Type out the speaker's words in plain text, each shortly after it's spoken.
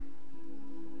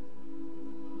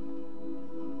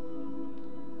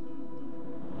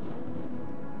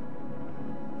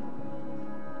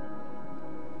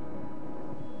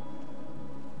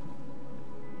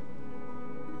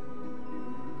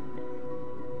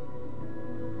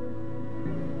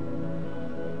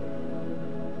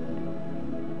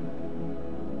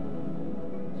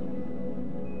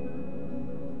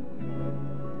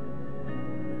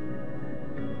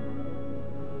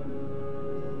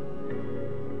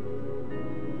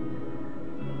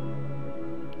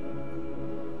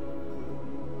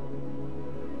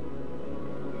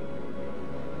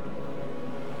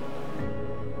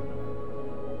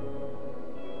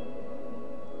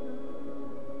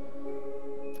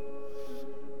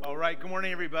right, good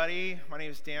morning, everybody. My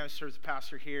name is Dan. I serve as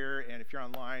pastor here, and if you're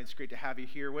online, it's great to have you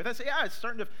here with us. Yeah, it's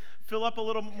starting to fill up a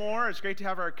little more. It's great to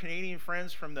have our Canadian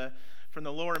friends from the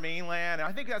Lower Mainland. And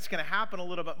I think that's going to happen a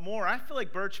little bit more. I feel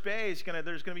like Birch Bay is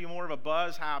there's going to be more of a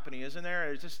buzz happening, isn't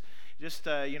there? It's just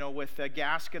with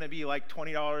gas going to be like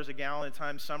 $20 a gallon the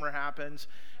time summer happens.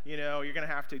 You're going to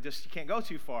have to you can't go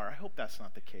too far. I hope that's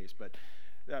not the case, but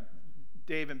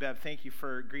Dave and Bev, thank you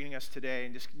for greeting us today,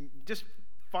 and just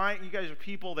find, you guys are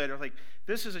people that are like,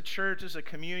 this is a church, this is a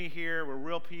community here, we're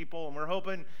real people, and we're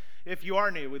hoping, if you are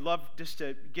new, we'd love just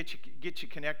to get you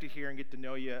connected here and get to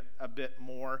know you a bit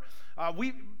more.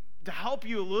 To help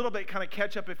you a little bit, kind of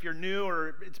catch up if you're new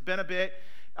or it's been a bit,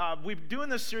 we're doing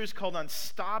this series called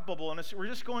Unstoppable, and we're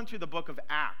just going through the book of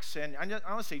Acts, and I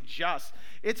want to say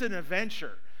it's an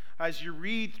adventure as you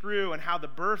read through and how the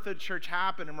birth of the church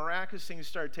happened and miraculous things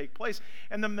started to take place,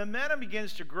 and the momentum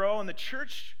begins to grow, and the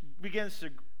church begins to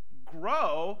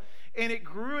grow, and it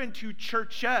grew into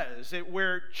churches,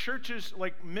 where churches,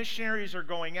 like missionaries, are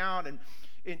going out and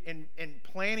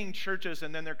planting churches,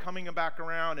 and then they're coming back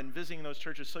around and visiting those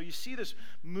churches. So you see this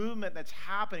movement that's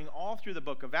happening all through the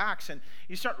book of Acts, and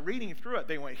you start reading through it.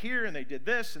 They went here, and they did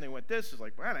this, and they went this. It's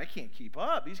like, man, I can't keep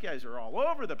up. These guys are all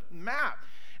over the map.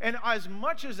 And as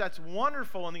much as that's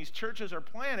wonderful and these churches are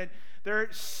planted, there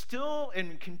still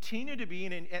and continue to be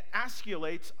an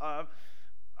escalates of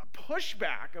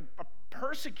pushback, a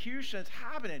persecution that's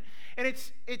happening, and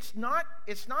it's not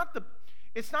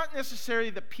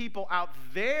necessarily the people out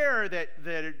there that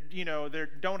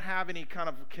don't have any kind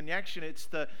of connection. It's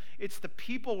the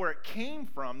people where it came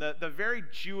from, the very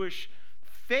Jewish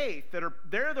faith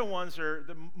they're the ones that are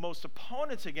the most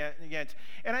opponents against.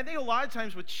 And I think a lot of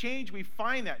times with change we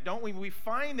find that, don't we? We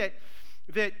find that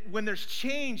when there's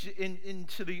change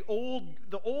into the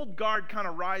old guard kind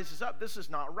of rises up. This is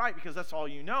not right, because that's all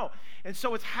you know. And so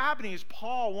what's happening is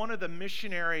Paul, one of the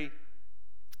missionary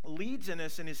leads in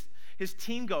this, and his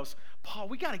team goes, Paul,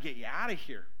 we got to get you out of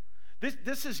here.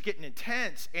 This is getting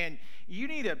intense, and you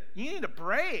need a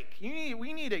break.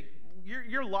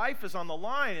 Your life is on the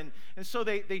line. And so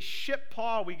they ship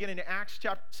Paul. We get into Acts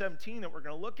chapter 17 that we're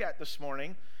going to look at this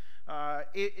morning,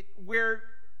 where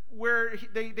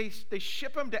they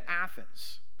ship him to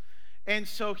Athens. And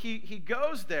so he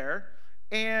goes there,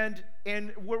 and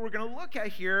what we're going to look at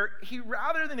here, he,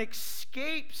 rather than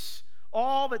escapes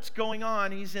all that's going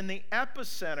on, he's in the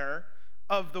epicenter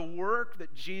of the work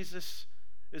that Jesus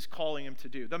is calling him to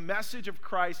do. The message of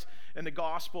Christ and the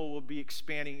gospel will be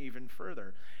expanding even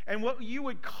further. And what you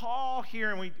would call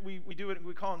here, and we do it,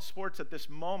 we call in sports at this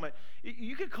moment,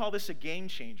 you could call this a game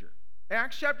changer.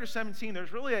 Acts chapter 17,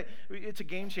 it's a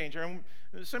game changer. And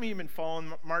some of you have been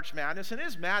following March Madness, and it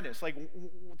is madness. Like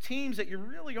teams that you're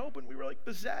really hoping, we were like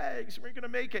the Zags, we're going to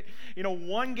make it.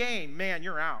 One game, man,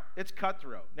 you're out. It's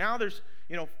cutthroat. Now there's,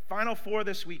 Final Four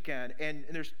this weekend, and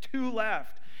there's 2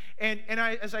 left. And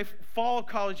as I follow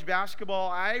college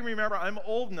basketball, I remember, I'm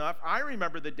old enough, I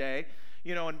remember the day,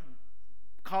 in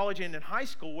college and in high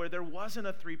school where there wasn't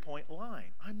a three-point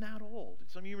line. I'm that old.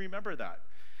 Some of you remember that.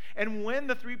 And when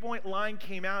the three-point line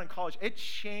came out in college, it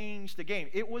changed the game.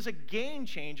 It was a game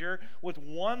changer with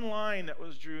one line that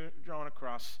was drawn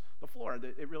across the floor.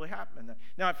 It really happened.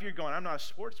 Now, if you're going, I'm not a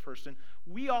sports person,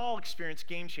 we all experience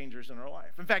game changers in our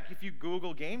life. In fact, if you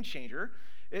Google game changer,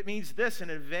 it means this: an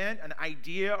event, an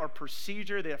idea, or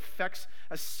procedure that affects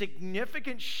a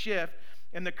significant shift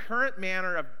in the current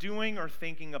manner of doing or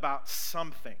thinking about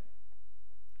something.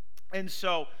 And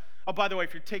so, oh, by the way,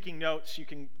 if you're taking notes, you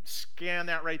can scan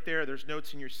that right there. There's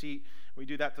notes in your seat. We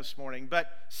do that this morning. But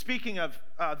speaking of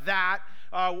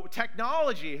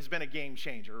technology has been a game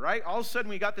changer, right? All of a sudden,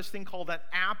 we got this thing called an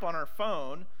app on our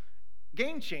phone,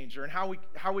 game changer, and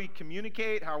how we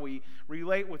communicate, how we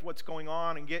relate with what's going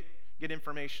on, and get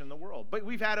information in the world. But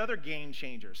we've had other game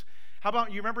changers. How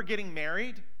about, you remember getting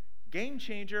married? Game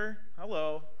changer.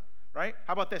 Hello, right?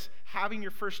 How about this? Having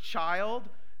your first child?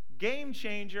 Game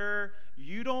changer.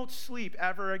 You don't sleep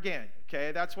ever again.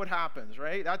 Okay, that's what happens,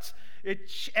 right? That's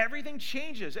it. Everything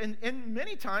changes, and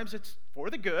many times it's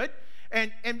for the good.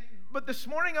 But this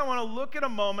morning I want to look at a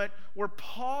moment where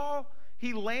Paul,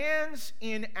 he lands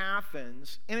in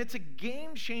Athens, and it's a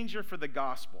game changer for the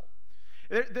gospel.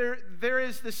 There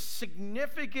is this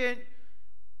significant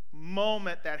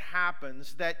moment that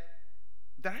happens that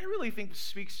I really think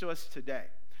speaks to us today.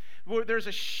 There's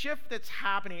a shift that's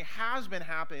happening, has been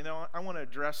happening, that I want to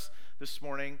address this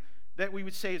morning, that we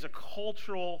would say is a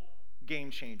cultural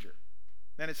game changer.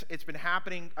 And it's been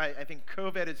happening. I think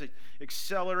COVID has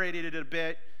accelerated it a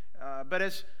bit. But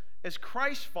as as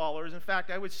Christ followers, in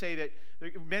fact, I would say that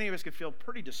many of us could feel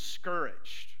pretty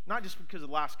discouraged, not just because of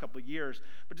the last couple of years,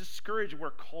 but discouraged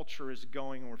where culture is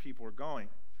going and where people are going.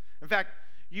 In fact,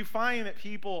 you find that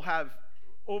people have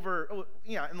in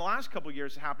the last couple of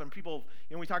years it happened, people,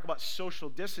 we talk about social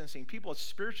distancing, people have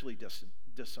spiritually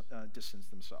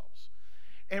distanced themselves.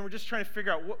 And we're just trying to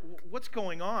figure out what's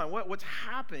going on, what's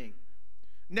happening.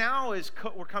 Now, as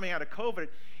we're coming out of COVID,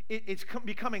 it's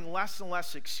becoming less and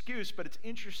less excuse, but it's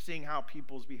interesting how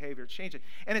people's behavior is changing.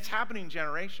 And it's happening in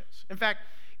generations. In fact,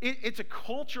 it's a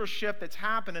cultural shift that's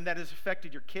happened, and that has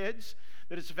affected your kids,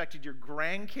 that has affected your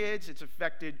grandkids. It's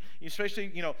affected,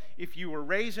 especially, if you were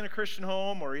raised in a Christian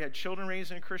home or you had children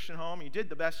raised in a Christian home, you did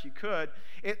the best you could.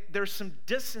 There's some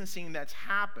distancing that's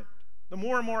happened. The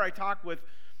more and more I talk with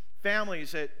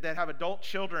families that have adult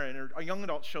children or young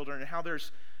adult children, and how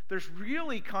there's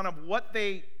really kind of what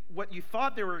you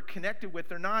thought they were connected with,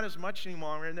 they're not as much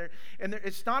anymore, and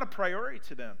it's not a priority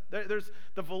to them. There's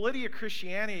the validity of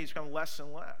Christianity has become less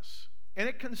and less, and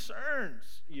it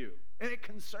concerns you, and it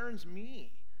concerns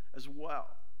me as well.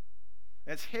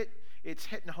 And it's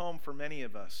hitting home for many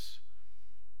of us,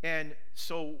 and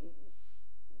so.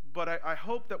 But I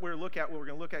hope that what we're going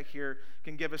to look at here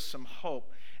can give us some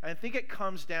hope. And I think it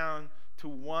comes down to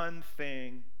one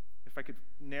thing. If I could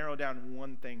narrow down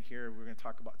one thing here we're going to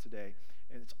talk about today,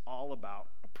 and it's all about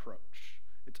approach.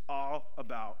 It's all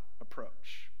about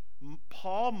approach.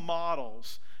 Paul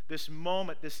models this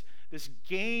moment, this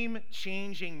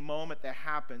game-changing moment that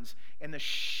happens, and the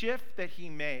shift that he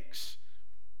makes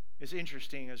is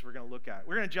interesting as we're going to look at.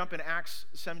 We're going to jump in Acts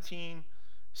 17:16.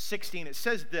 It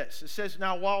says this. It says,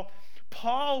 now while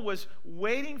Paul was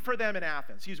waiting for them in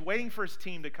Athens, he's waiting for his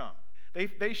team to come.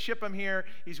 They ship him here.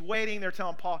 He's waiting. They're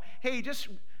telling Paul, hey, just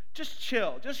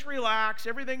chill. Just relax.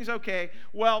 Everything's okay.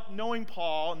 Well, knowing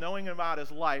Paul, knowing about his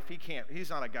life, he's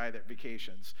not a guy that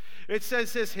vacations. It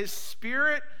says this, his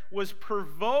spirit was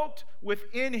provoked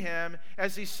within him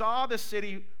as he saw the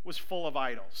city was full of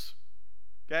idols.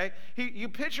 Okay? You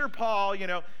picture Paul,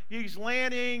 he's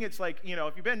landing. It's like,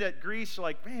 if you've been to Greece, you're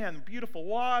like, man, beautiful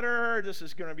water. This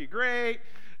is going to be great.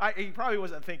 He probably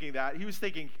wasn't thinking that. He was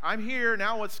thinking, I'm here.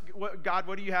 Now God,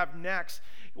 what do you have next?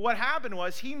 What happened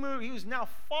was he was now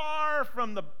far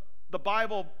from the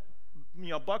Bible,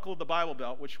 buckle of the Bible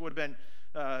belt, which would have been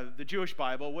the Jewish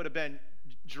Bible, would have been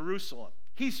Jerusalem.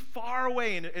 He's far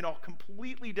away in a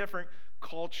completely different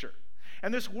culture.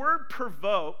 And this word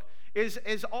provoke is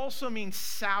also means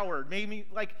soured, maybe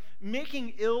like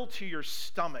making ill to your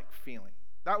stomach feeling.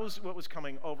 That was what was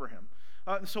coming over him.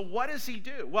 So what does he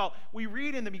do? Well, we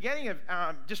read in the beginning of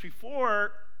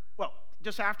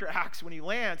just after Acts, when he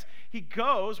lands, he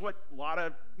goes what a lot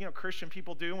of Christian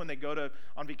people do when they go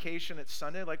on vacation at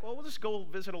Sunday, like, well, we'll just go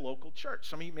visit a local church.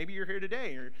 Some of you, maybe you're here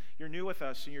today, you're new with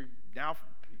us, and you're now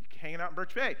hanging out in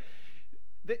Birch Bay.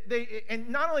 And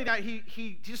not only that,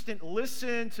 he just didn't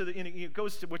listen to he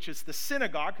goes to, which is the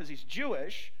synagogue, because he's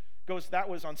Jewish. That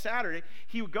was on Saturday.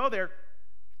 He would go there.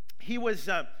 He was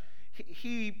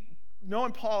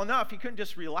knowing Paul enough, he couldn't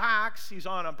just relax. He's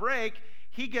on a break.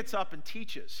 He gets up and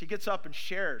teaches. He gets up and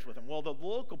shares with him. Well, the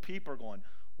local people are going,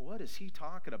 what is he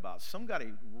talking about?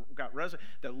 Somebody got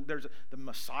the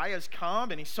Messiah's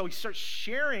come, and so he starts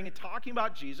sharing and talking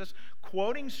about Jesus,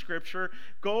 quoting scripture,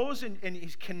 goes and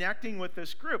he's connecting with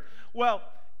this group. Well,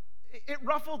 it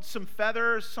ruffled some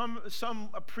feathers. Some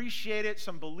appreciate it,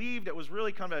 some believed it was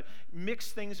really kind of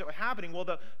mixed things that were happening. Well,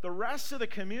 the rest of the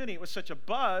community, it was such a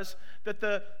buzz that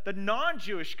the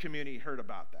non-Jewish community heard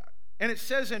about that. And it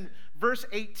says in verse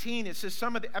 18, it says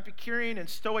some of the Epicurean and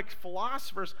Stoic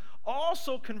philosophers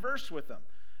also conversed with them.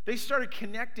 They started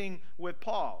connecting with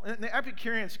Paul. And the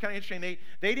Epicureans, kind of interesting,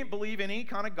 they didn't believe in any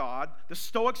kind of God. The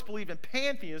Stoics believed in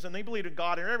pantheism. They believed in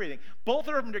God and everything. Both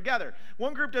of them together.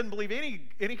 One group doesn't believe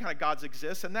any kind of gods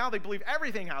exist, and now they believe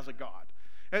everything has a God.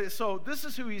 And so this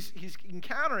is who he's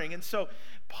encountering. And so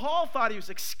Paul thought he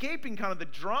was escaping kind of the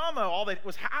drama, all that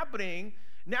was happening.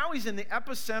 Now he's in the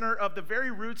epicenter of the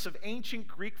very roots of ancient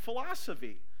Greek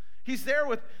philosophy. He's there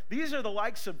with, these are the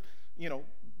likes of,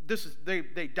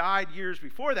 they died years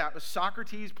before that, but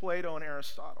Socrates, Plato, and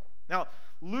Aristotle. Now,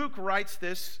 Luke writes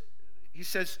this. He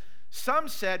says, some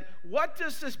said, what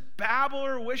does this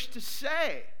babbler wish to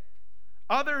say?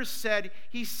 Others said,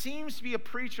 he seems to be a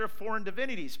preacher of foreign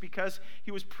divinities because he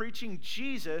was preaching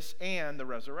Jesus and the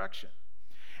resurrection.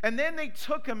 And then they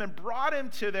took him and brought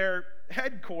him to their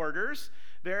headquarters,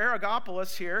 the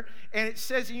Areopagus here, and it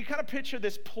says, and you kind of picture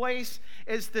this place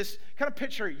as this, kind of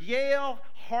picture Yale,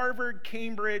 Harvard,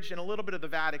 Cambridge, and a little bit of the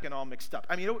Vatican all mixed up.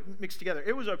 I mean, it mixed together.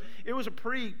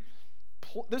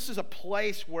 This is a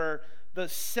place where the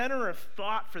center of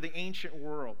thought for the ancient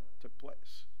world took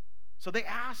place. So they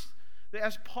asked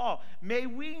Paul, may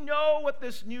we know what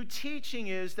this new teaching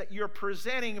is that you're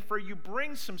presenting, for you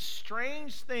bring some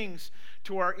strange things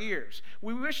to our ears.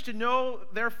 We wish to know,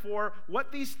 therefore,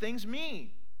 what these things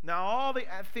mean. Now, all the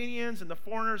Athenians and the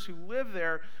foreigners who live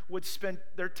there would spend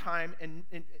their time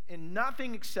in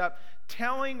nothing except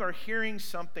telling or hearing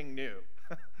something new.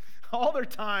 All their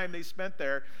time they spent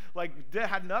there, like, they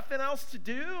had nothing else to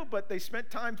do, but they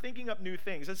spent time thinking up new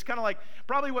things. It's kind of like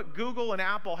probably what Google and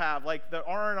Apple have, like the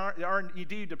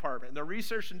R&D department, the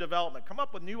research and development, come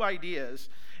up with new ideas,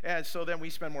 and so then we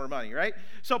spend more money, right?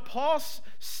 So Paul,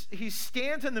 he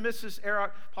stands in the midst of this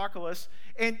Areopagus,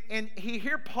 and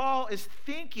here Paul is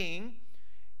thinking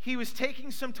he was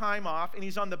taking some time off, and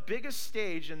he's on the biggest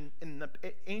stage in the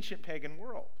ancient pagan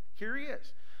world. Here he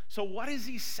is. So what does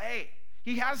he say?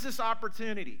 He has this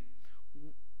opportunity.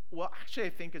 Well, actually,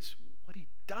 I think it's what he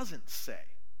doesn't say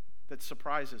that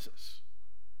surprises us.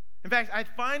 In fact, I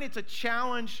find it's a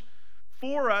challenge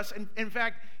for us. And in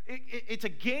fact, it's a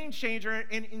game changer.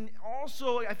 And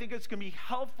also, I think it's going to be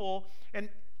helpful. And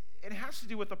it has to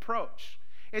do with approach.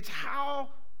 It's how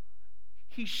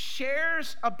he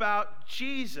shares about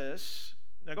Jesus.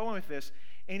 Now, go on with this.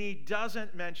 And he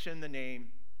doesn't mention the name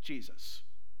Jesus.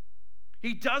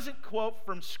 He doesn't quote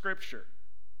from Scripture.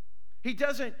 He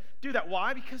doesn't do that.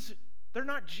 Why? Because they're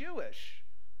not Jewish.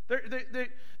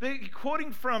 They're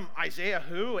quoting from Isaiah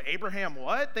who? Abraham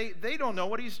what? They don't know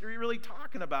what he's really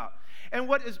talking about. And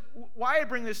why I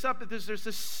bring this up is there's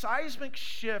this seismic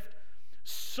shift,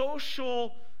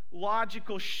 social,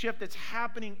 logical shift that's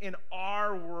happening in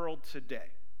our world today.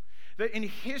 That in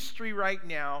history right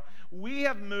now, we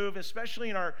have moved, especially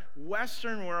in our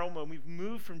Western world, when we've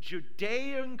moved from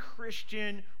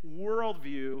Judean-Christian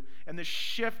worldview and the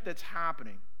shift that's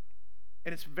happening.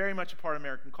 And it's very much a part of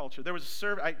American culture. There was a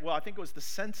survey, I think it was the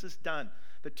census done.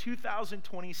 The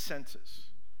 2020 census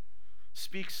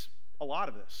speaks a lot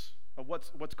of this, of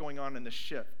what's going on in this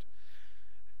shift.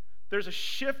 There's a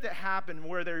shift that happened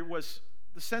where there was,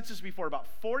 the census before, about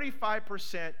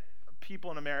 45% of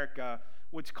people in America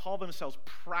would call themselves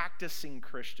practicing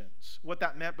Christians. What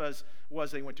that meant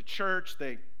was they went to church,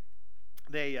 they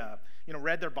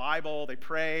read their Bible, they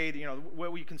prayed,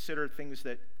 what we consider things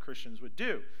that Christians would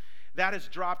do. That has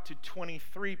dropped to 23%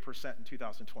 in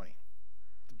 2020.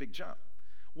 It's a big jump.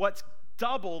 What's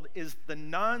doubled is the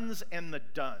nones and the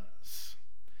dones.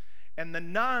 And the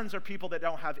nones are people that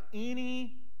don't have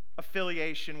any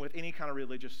affiliation with any kind of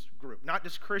religious group. Not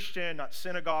just Christian, not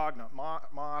synagogue, not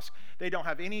mosque. They don't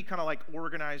have any kind of like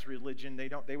organized religion.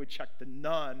 They would check the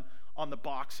none on the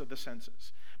box of the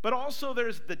census. But also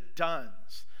there's the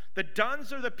dones. The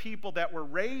dones are the people that were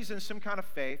raised in some kind of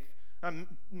faith.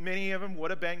 Many of them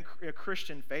would have been a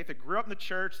Christian faith. They grew up in the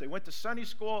church. They went to Sunday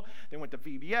school. They went to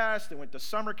VBS. They went to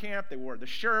summer camp. They wore the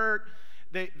shirt.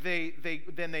 Then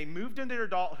they moved into their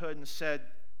adulthood and said,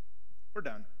 we're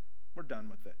done. We're done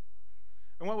with it.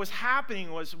 And what was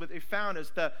happening was what they found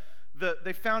is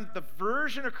they found the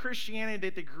version of Christianity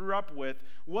that they grew up with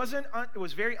it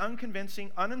was very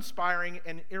unconvincing, uninspiring,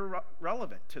 and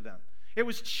irrelevant to them. It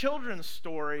was children's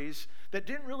stories that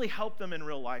didn't really help them in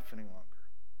real life any longer.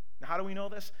 Now, how do we know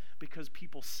this? Because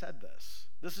people said this.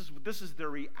 This is their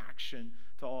reaction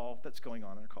to all that's going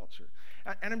on in our culture.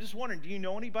 And I'm just wondering, do you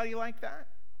know anybody like that?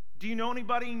 Do you know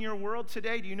anybody in your world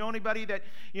today? Do you know anybody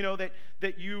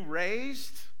that you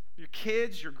raised? Your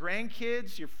kids, your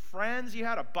grandkids, your friends, you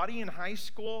had a buddy in high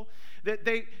school that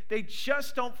they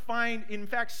just don't find. In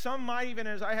fact, some might even,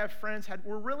 as I have friends,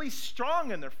 were really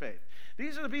strong in their faith.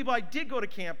 These are the people I did go to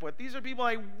camp with. These are people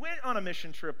I went on a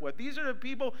mission trip with. These are the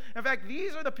people, in fact,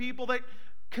 these are the people that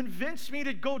convinced me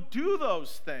to go do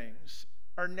those things,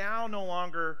 are now no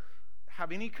longer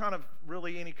have any kind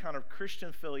of Christian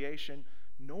affiliation,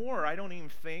 nor I don't even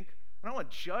think, I don't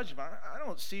want to judge them. I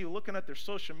don't see looking at their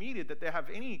social media that they have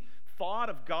any thought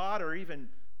of God, or even,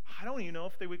 I don't even know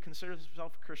if they would consider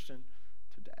themselves a Christian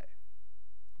today.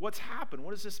 What's happened?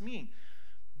 What does this mean?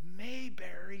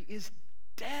 Mayberry is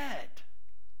dead.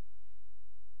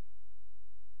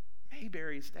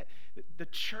 Mayberry is dead. The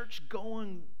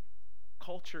church-going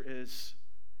culture it's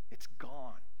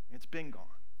gone. It's been gone.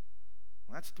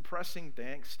 Well, that's depressing.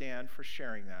 Thanks, Stan, for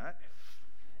sharing that.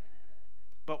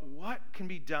 But what can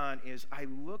be done is I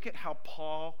look at how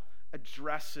Paul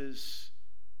addresses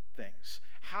things,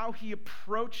 how he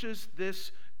approaches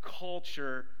this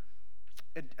culture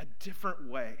a different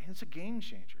way. And it's a game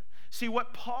changer. See,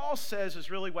 what Paul says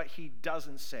is really what he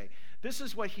doesn't say. This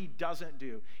is what he doesn't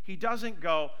do. He doesn't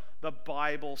go, the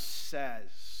Bible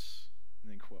says,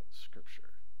 and then quote Scripture.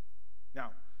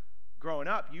 Now, growing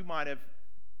up, you might have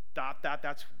thought that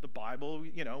that's the Bible.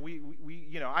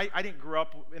 I didn't grow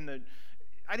up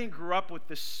I didn't grow up with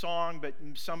this song, but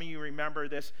some of you remember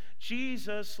this.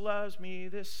 Jesus loves me,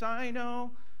 this I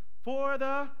know, for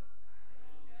the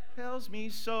tells me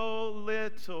so,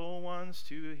 little ones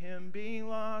to him being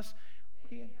lost.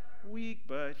 Weak,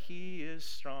 but he is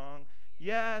strong.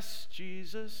 Yes,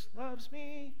 Jesus loves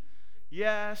me.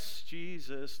 Yes,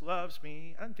 Jesus loves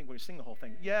me. I didn't think we would sing the whole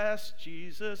thing. Yes,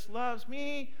 Jesus loves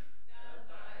me.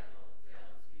 The Bible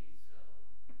tells me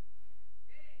so.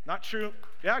 Not true.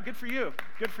 Yeah, good for you.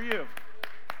 Good for you.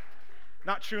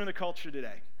 Not true in the culture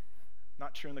today.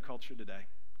 Not true in the culture today.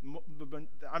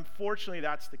 Unfortunately,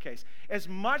 that's the case. As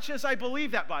much as I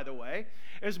believe that, by the way,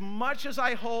 as much as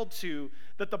I hold to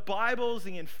that the Bible is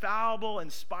the infallible,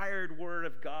 inspired Word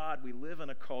of God, we live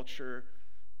in a culture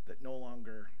that no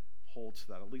longer holds to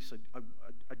that, at least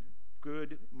a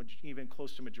good, even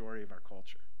close to majority of our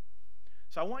culture.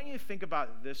 So I want you to think about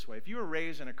it this way. If you were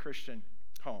raised in a Christian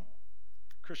home,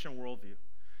 Christian worldview,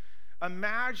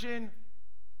 imagine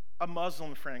a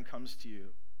Muslim friend comes to you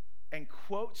and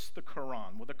quotes the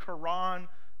Quran, what the Quran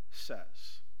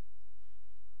says.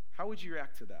 How would you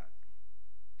react to that?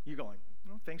 You're going,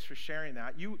 well, thanks for sharing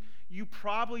that. You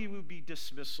probably would be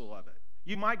dismissal of it.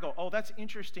 You might go, oh, that's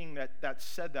interesting that that's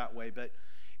said that way, but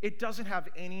it doesn't have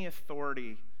any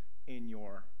authority in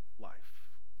your life.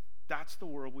 That's the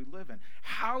world we live in.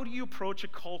 How do you approach a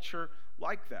culture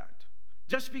like that?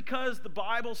 Just because the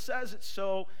Bible says it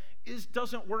so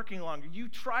doesn't work any longer. You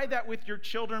try that with your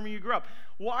children when you grow up.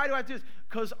 Why do I do this?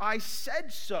 Because I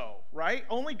said so, right?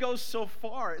 Only goes so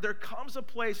far. There comes a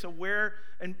place of where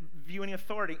and viewing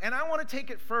authority. And I want to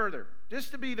take it further, just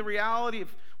to be the reality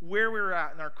of where we're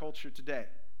at in our culture today.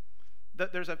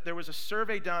 There was a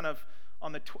survey done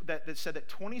that said that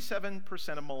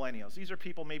 27% of millennials, these are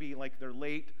people maybe like their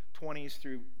late 20s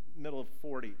through middle of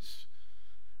 40s,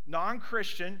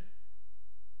 non-Christian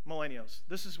millennials,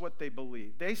 this is what they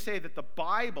believe. They say that the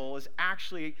Bible is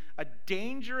actually a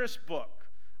dangerous book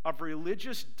of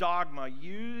religious dogma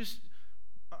used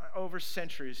over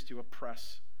centuries to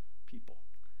oppress people.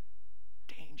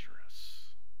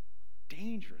 Dangerous.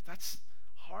 Dangerous. That's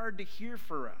hard to hear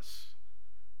for us.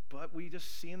 But we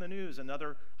just see in the news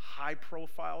another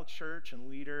high-profile church and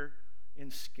leader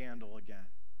in scandal again.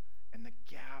 And the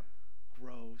gap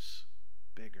grows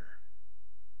bigger.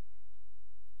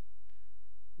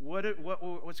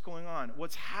 What's going on?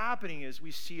 What's happening is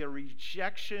we see a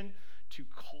rejection to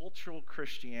cultural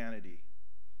Christianity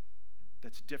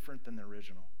that's different than the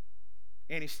original.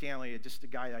 Andy Stanley, just a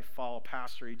guy I follow,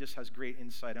 pastor, he just has great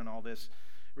insight on all this.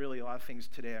 Really, a lot of things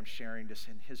today I'm sharing just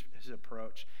in his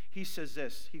approach. He says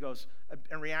this, he goes,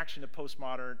 in reaction to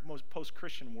postmodern, most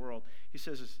post-Christian world, he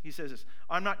says this,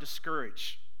 I'm not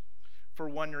discouraged for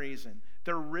one reason.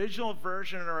 The original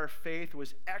version of our faith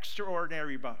was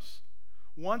extraordinary robust.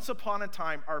 Once upon a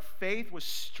time, our faith was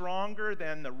stronger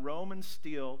than the Roman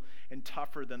steel and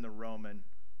tougher than the Roman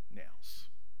nails.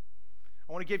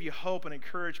 I want to give you hope and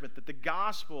encouragement that the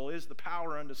gospel is the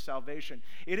power unto salvation.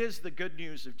 It is the good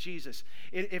news of Jesus.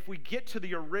 If we get to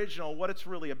the original, what it's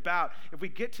really about, if we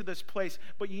get to this place,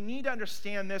 but you need to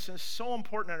understand this, and it's so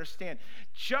important to understand,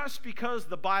 just because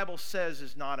the Bible says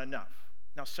is not enough.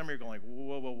 Now, some of you are going,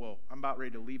 whoa, I'm about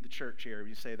ready to leave the church here if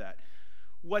you say that.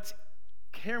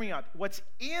 Hear me out. What's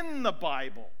in the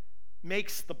Bible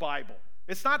makes the Bible.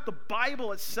 It's not the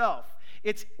Bible itself.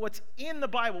 It's what's in the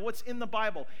Bible. What's in the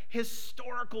Bible?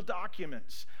 Historical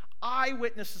documents,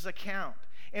 eyewitnesses' account.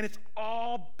 And it's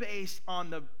all based on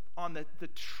the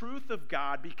truth of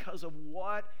God because of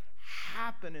what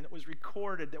happened and it was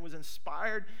recorded, that was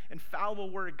inspired, infallible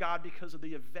word of God because of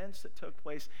the events that took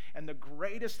place. And the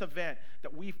greatest event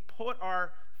that we've put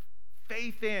our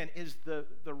faith in is the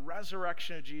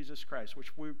resurrection of Jesus Christ,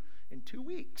 which we in 2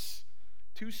 weeks,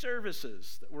 2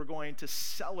 services that we're going to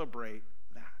celebrate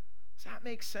that. Does that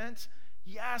make sense?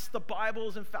 Yes, the Bible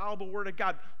is infallible word of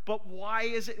God, but why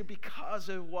is it? Because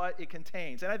of what it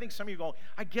contains. And I think some of you go,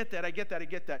 I get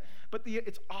that. But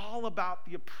it's all about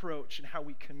the approach and how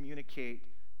we communicate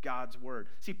God's word.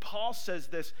 See, Paul says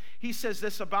this. He says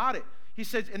this about it. He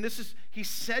says, and he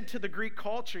said to the Greek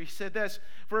culture, he said this,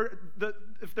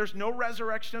 if there's no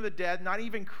resurrection of the dead, not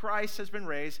even Christ has been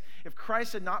raised. If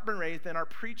Christ had not been raised, then our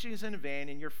preaching is in vain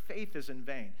and your faith is in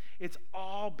vain. It's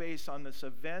all based on this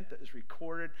event that is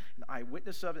recorded, an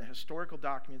eyewitness of it, and historical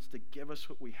documents to give us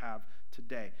what we have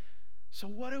today. So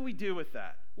what do we do with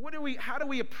that? How do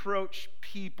we approach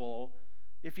people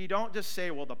if you don't just say,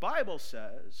 well, the Bible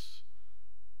says?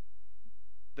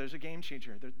 There's a game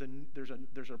changer. There's an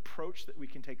approach that we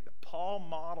can take that Paul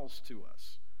models to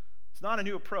us. It's not a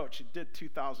new approach. It did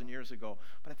 2,000 years ago,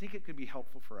 but I think it could be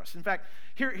helpful for us. In fact,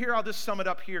 here I'll just sum it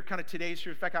up here, kind of today's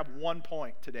truth. In fact, I have one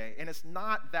point today, and it's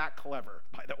not that clever,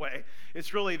 by the way.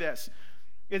 It's really this.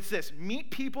 It's this: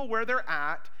 meet people where they're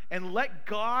at and let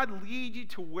God lead you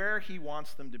to where he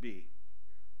wants them to be.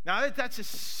 Now, that's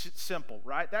just simple,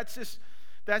 right? That's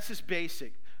just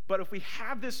basic. But if we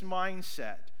have this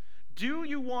mindset, do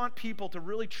you want people to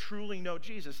really truly know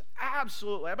Jesus?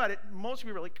 Absolutely. I bet most of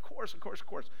you are like, of course.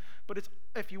 But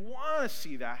if you want to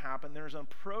see that happen, there's an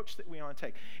approach that we want to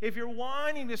take. If you're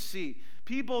wanting to see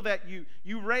people that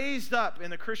you raised up in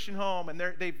the Christian home and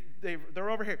they're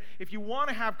over here, if you want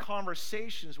to have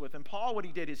conversations with them, Paul, what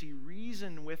he did is he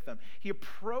reasoned with them.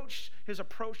 His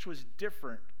approach was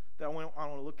different that I want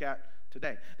to look at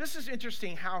today. This is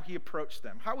interesting how he approached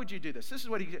them. How would you do this? This is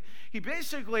what he did. He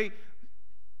basically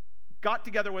got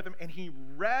together with them and he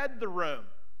read the room.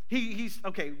 He's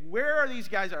okay, where are these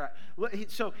guys at?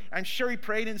 So I'm sure he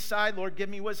prayed inside, Lord, give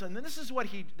me wisdom. And then this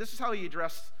is how he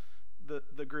addressed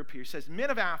the group here. He says, men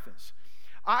of Athens,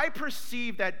 I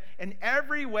perceive that in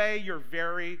every way you're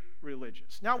very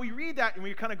religious. Now we read that and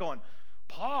we're kind of going,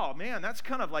 Paul, man, that's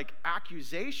kind of like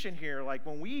accusation here. Like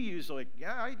when we use like,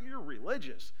 yeah, you're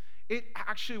religious. It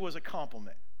actually was a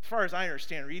compliment. As far as I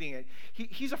understand reading it,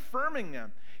 he's affirming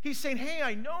them. He's saying, hey,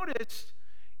 I noticed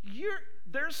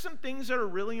there's some things that are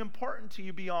really important to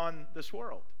you beyond this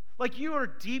world. Like you are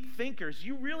deep thinkers.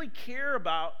 You really care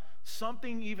about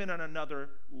something even on another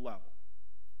level.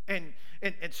 And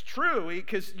it's true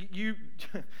because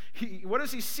what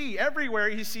does he see? Everywhere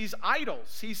he sees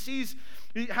idols. He sees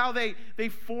how they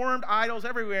formed idols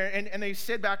everywhere. And they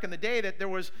said back in the day that there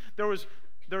was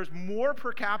more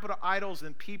per capita idols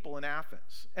than people in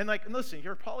Athens. And listen, if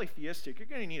you're polytheistic, you're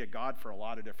going to need a god for a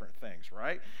lot of different things,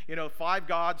 right? 5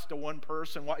 gods to one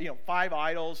person, 5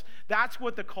 idols. That's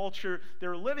what the culture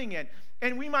they're living in.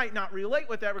 And we might not relate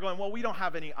with that. We're going, well, we don't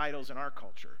have any idols in our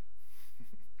culture.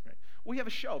 Right? We have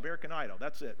a show, American Idol.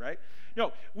 That's it, right?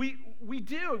 No, we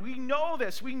do. We know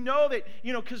this. We know that,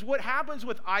 because what happens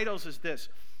with idols is this.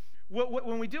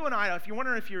 When we do an idol, if you're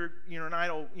wondering if you're an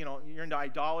idol, you're into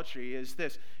idolatry, is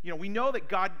this. We know that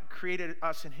God created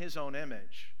us in his own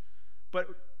image. But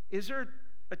is there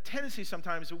a tendency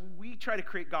sometimes that we try to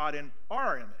create God in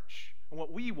our image and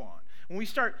what we want? When we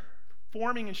start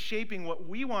forming and shaping what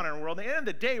we want in our world, at the end of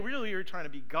the day, really you're trying to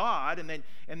be God, and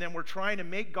then we're trying to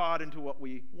make God into what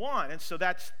we want. And so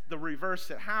that's the reverse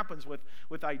that happens with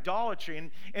idolatry.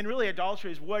 And really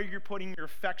idolatry is where you're putting your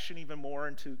affection even more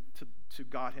into to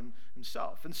God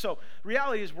himself. And so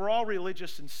reality is we're all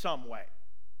religious in some way.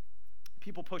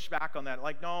 People push back on that,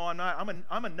 like, no, I'm not.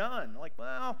 I'm a nun. Like,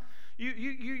 well,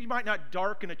 you might not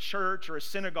darken a church or a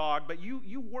synagogue, but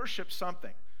you worship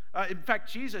something. In fact,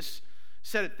 Jesus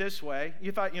said it this way.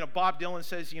 You thought, Bob Dylan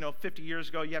says, 50 years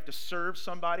ago, you have to serve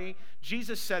somebody.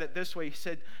 Jesus said it this way. He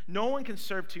said, no one can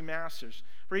serve 2 masters,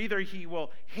 for either he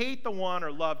will hate the one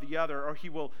or love the other, or he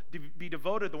will be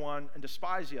devoted to the one and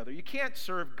despise the other. You can't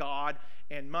serve God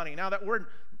and money. Now, that word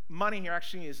money here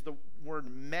actually is the word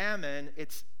mammon.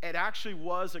 It actually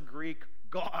was a Greek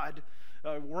god,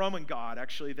 a Roman god,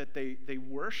 actually, that they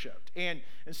worshipped. And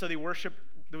so they worshipped,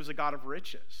 there was a god of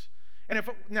riches. And if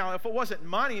it wasn't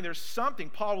money, there's something.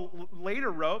 Paul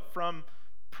later wrote from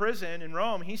prison in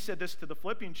Rome. He said this to the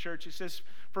Philippian church. He says,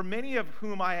 for many of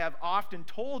whom I have often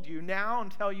told you, now and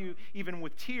tell you even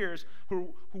with tears,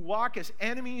 who walk as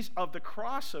enemies of the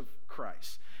cross of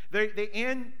Christ. Their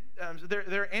end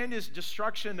is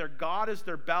destruction. Their God is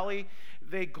their belly.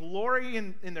 They glory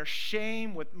in their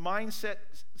shame with mindset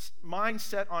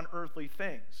on earthly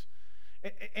things.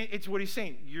 It's what he's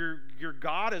saying. Your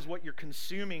God is what you're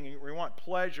consuming. We want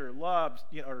pleasure, love,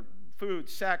 or food,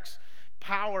 sex,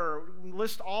 power.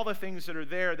 List all the things that are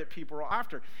there that people are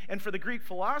after. And for the Greek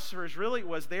philosophers, really, it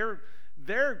was their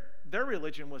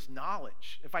religion was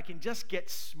knowledge. If I can just get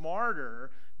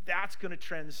smarter, that's going to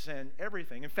transcend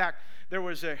everything. In fact, there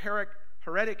was a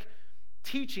heretic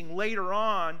teaching later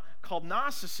on called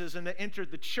Gnosticism that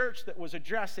entered the church that was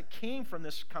addressed, that came from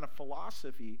this kind of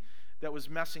philosophy that was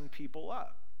messing people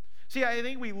up. See, I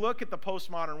think we look at the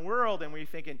postmodern world and we're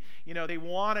thinking, they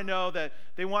want to know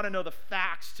the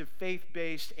facts to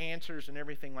faith-based answers and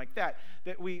everything like that.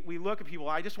 That we look at people,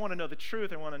 I just want to know the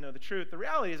truth. I want to know the truth. The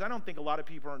reality is, I don't think a lot of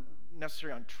people are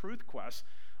necessarily on truth quests.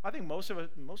 I think most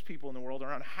people in the world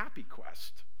are on a happy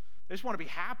quest. They just want to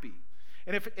be happy.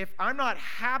 And if I'm not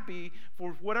happy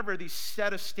for whatever these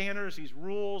set of standards, these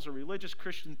rules or religious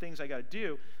Christian things I got to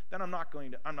do, then I'm not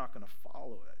going to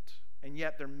follow it. And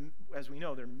yet, as we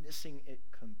know, they're missing it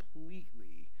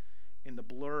completely in the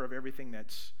blur of everything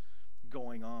that's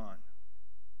going on.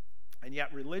 And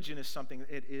yet religion is something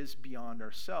that is beyond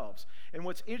ourselves. And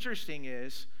what's interesting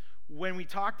is when we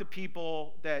talk to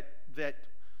people that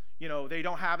they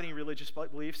don't have any religious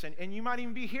beliefs, and you might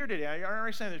even be here today. I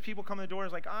understand there's people come in the door and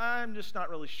it's like, I'm just not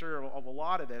really sure of a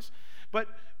lot of this. But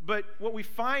what we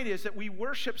find is that we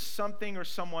worship something or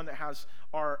someone that has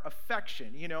our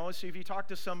affection. So if you talk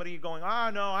to somebody going,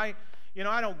 no, I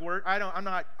don't work, I'm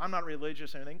not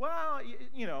religious or anything. Well,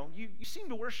 you seem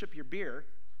to worship your beer.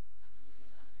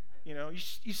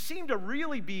 You seem to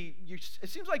really be. It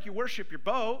seems like you worship your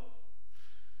boat.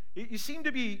 You seem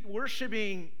to be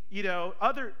worshiping,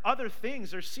 other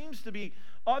things. There seems to be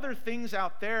other things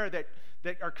out there that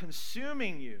are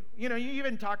consuming you. You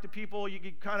even talk to people, you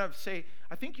can kind of say,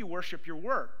 I think you worship your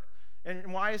work.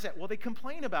 And why is that? Well, they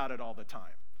complain about it all the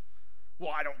time.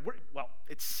 Well, I don't work. Well,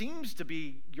 it seems to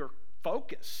be your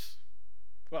focus.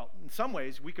 Well, in some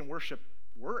ways, we can worship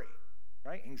worry,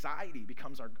 right? Anxiety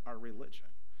becomes our religion.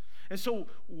 And so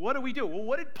what do? Well,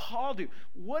 what did Paul do?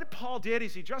 What Paul did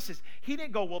is he addressed this. He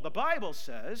didn't go, well, the Bible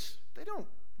says. They don't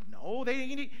know.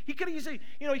 He could have easily,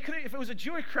 if it was a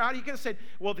Jewish crowd, he could have said,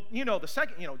 well, the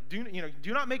second,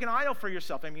 do not make an idol for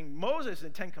yourself. I mean, Moses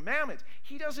and the 10 Commandments.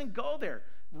 He doesn't go there.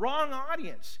 Wrong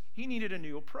audience. He needed a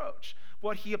new approach.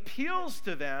 What he appeals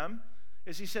to them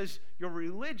is he says, you're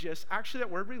religious. Actually,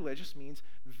 that word religious means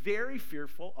very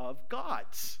fearful of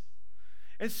gods.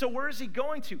 And so where is he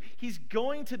going to? He's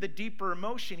going to the deeper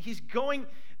emotion. He's going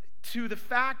to the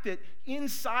fact that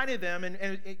inside of them, and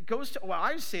it goes to, well,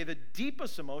 I would say the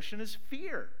deepest emotion is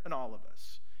fear in all of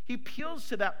us. He appeals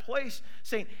to that place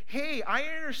saying, hey, I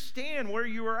understand where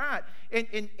you are at.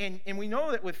 And we know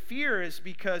that with fear is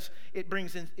because it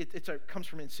brings in, it comes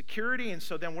from insecurity. And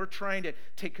so then we're trying to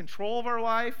take control of our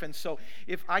life. And so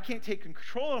if I can't take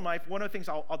control of my life, one of the things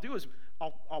I'll do is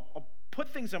I'll put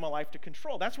things in my life to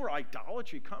control. That's where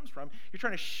idolatry comes from. You're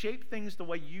trying to shape things the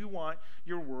way you want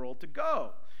your world to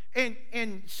go.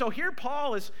 And so here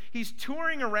Paul he's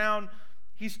touring around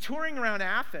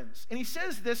Athens, and he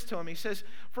says this to him. He says,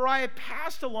 for I had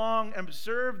passed along and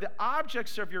observed the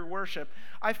objects of your worship.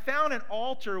 I found an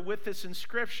altar with this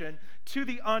inscription, to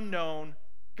the unknown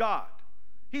God.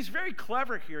 He's very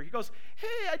clever here. He goes,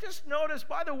 hey, I just noticed,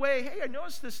 by the way, I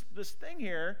noticed this thing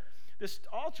here, this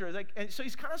altar. And so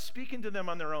he's kind of speaking to them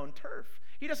on their own turf.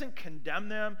 He doesn't condemn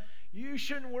them. You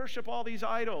shouldn't worship all these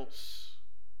idols.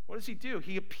 What does he do?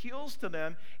 He appeals to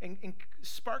them and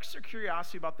sparks their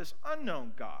curiosity about this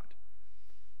unknown God.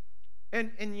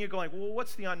 And you're going, well,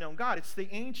 what's the unknown God? It's the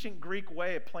ancient Greek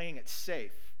way of playing it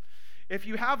safe. If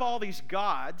you have all these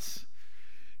gods,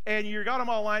 and you got them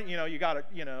all lined, you got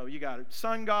a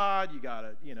sun god, you got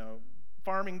a,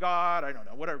 farming god, I don't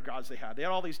know, whatever gods they had. They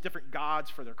had all these different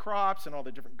gods for their crops and all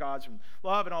the different gods from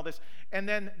love and all this. And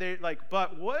then they're like,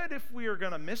 but what if we are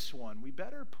going to miss one? We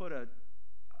better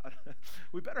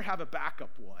have a backup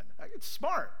one. It's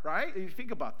smart, right? You think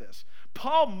about this.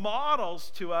 Paul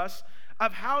models to us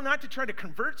of how not to try to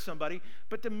convert somebody,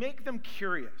 but to make them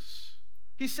curious.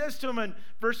 He says to them in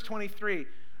verse 23,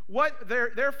 what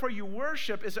therefore you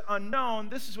worship is unknown.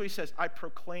 This is what he says, I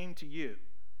proclaim to you.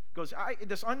 He goes,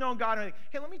 this unknown God,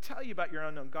 hey, let me tell you about your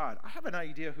unknown God. I have an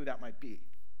idea who that might be.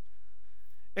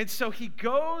 And so he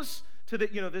goes to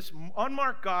this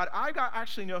unmarked God. I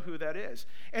actually know who that is.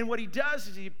 And what he does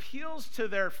is he appeals to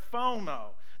their FOMO,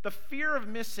 the fear of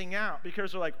missing out,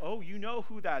 because they're like, oh, you know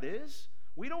who that is?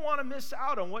 We don't want to miss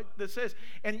out on what this is.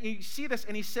 And you see this,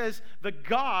 and he says, the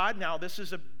God, now this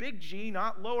is a big G,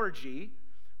 not lower G,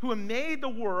 who made the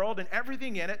world and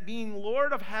everything in it, being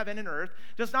Lord of heaven and earth,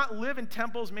 does not live in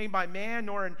temples made by man,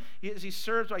 nor is he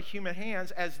served by human hands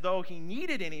as though he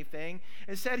needed anything.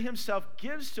 Instead, himself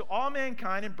gives to all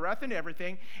mankind and breath and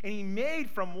everything, and he made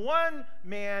from one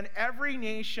man every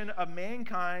nation of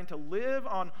mankind to live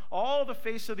on all the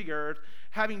face of the earth,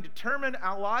 having determined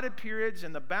allotted periods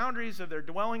and the boundaries of their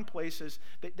dwelling places,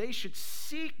 that they should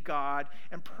seek God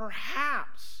and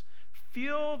perhaps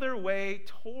feel their way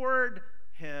toward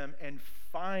him and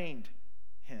find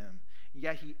him.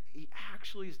 Yet he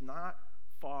actually is not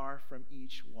far from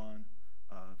each one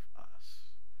of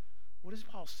us. What is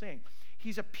Paul saying?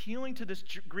 He's appealing to this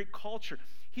Greek culture.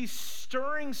 He's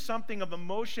stirring something of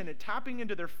emotion and tapping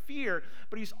into their fear,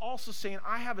 but he's also saying,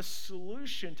 I have a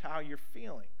solution to how you're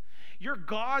feeling. Your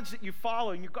gods that you follow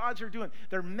and your gods are doing,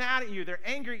 they're mad at you, they're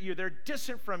angry at you, they're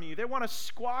distant from you, they want to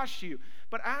squash you.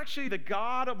 But actually the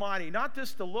God Almighty, not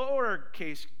just the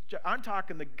lowercase, I'm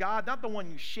talking the God, not the one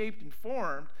you shaped and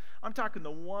formed, I'm talking the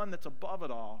one that's above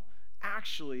it all,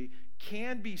 actually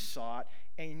can be sought,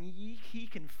 and he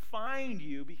can find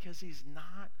you because he's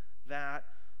not that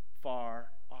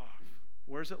far off.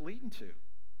 Where's it leading to?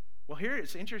 Well, here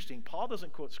it's interesting. Paul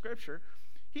doesn't quote Scripture.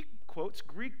 He quotes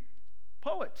Greek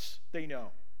poets they know.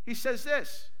 He says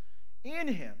this, in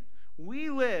him we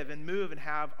live and move and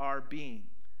have our being,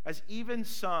 as even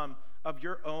some of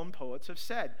your own poets have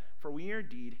said, for we are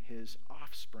indeed his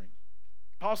offspring.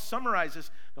 Paul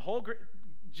summarizes the whole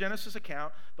Genesis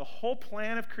account, the whole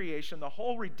plan of creation, the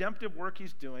whole redemptive work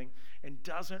he's doing, and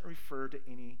doesn't refer to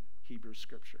any Hebrew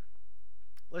scripture.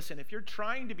 Listen, if you're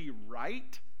trying to be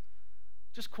right,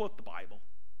 just quote the Bible,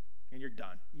 and you're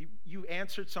done. You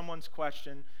answered someone's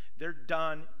question. They're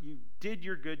done. You did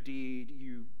your good deed.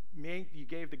 You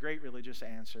gave the great religious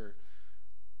answer.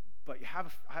 But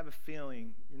I have a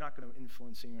feeling you're not going to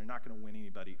influence him. You're not going to win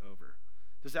anybody over.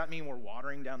 Does that mean we're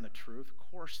watering down the truth? Of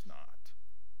course not.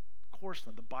 Of course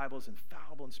not. The Bible is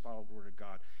infallible, inspired word of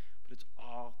God. But it's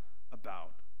all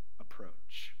about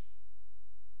approach.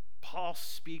 Paul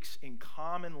speaks in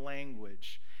common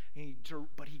language,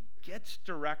 but he gets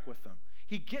direct with them.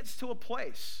 He gets to a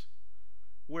place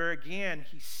where, again,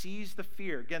 he sees the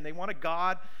fear. Again, they want a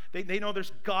God. They know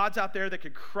there's gods out there that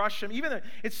could crush them.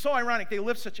 It's so ironic. They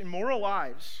live such immoral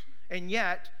lives, and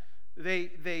yet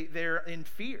they're in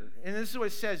fear. And this is what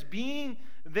it says. Being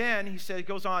then, he says,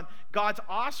 goes on, God's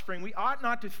offspring, we ought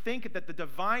not to think that the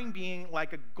divine being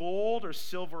like a gold or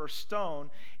silver or stone,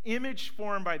 image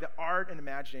formed by the art and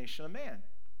imagination of man.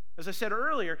 As I said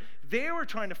earlier, they were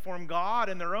trying to form God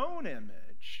in their own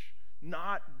image,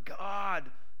 not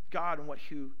God and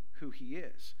who he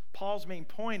is. Paul's main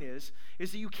point is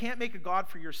that you can't make a God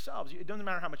for yourselves. It doesn't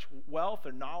matter how much wealth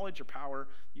or knowledge or power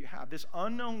you have. This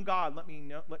unknown God, let me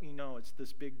know it's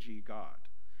this big G God.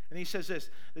 And he says this,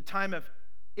 the time of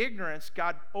ignorance,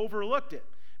 God overlooked it.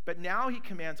 But now he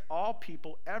commands all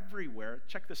people everywhere,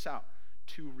 check this out,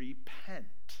 to repent.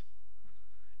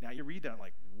 Now you read that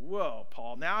like, whoa,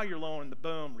 Paul, now you're lowering the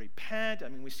boom, repent. I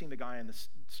mean, we've seen the guy in the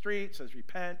street says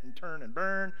repent and turn and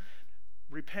burn.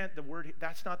 Repent, the word,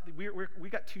 that's not, we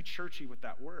got too churchy with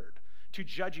that word, too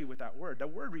judgy with that word. The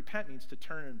word repent means to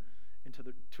turn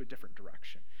to a different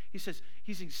direction. He's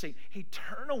saying, hey,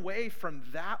 turn away from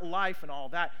that life and all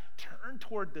that. Turn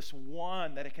toward this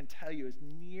one that I can tell you is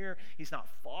near. He's not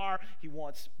far. He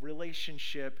wants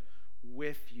relationship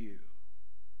with you.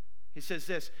 He says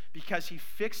this, because he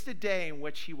fixed a day in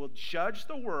which he will judge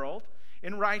the world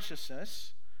in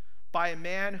righteousness by a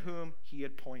man whom he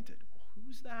appointed.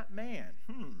 Who's that man?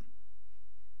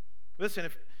 Listen,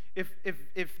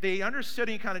 if they understood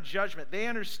any kind of judgment, they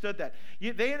understood that.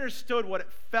 They understood what it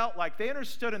felt like. They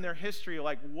understood in their history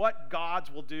like what gods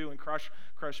will do and crush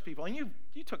people. And you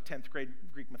took 10th grade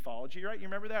Greek mythology, right? You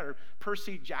remember that? Or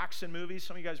Percy Jackson movies.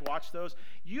 Some of you guys watch those.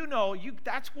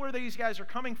 That's where these guys are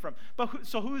coming from. But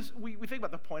we think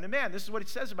about the point of man. This is what he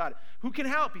says about it. Who can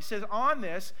help? He says, on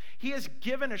this, he has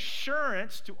given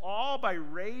assurance to all by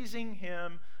raising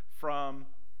him from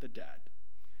the dead.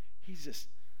 He's just,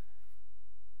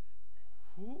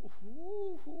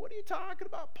 what are you talking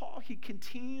about, Paul? He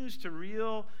continues to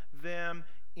reel them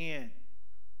in.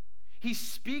 He's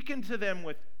speaking to them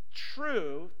with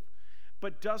truth,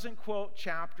 but doesn't quote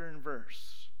chapter and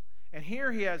verse. And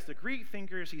here he has the Greek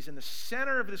thinkers. He's in the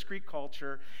center of this Greek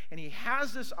culture, and he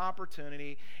has this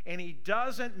opportunity, and he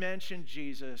doesn't mention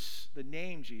Jesus, the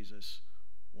name Jesus,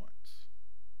 once.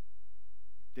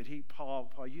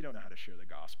 Paul, you don't know how to share the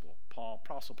gospel.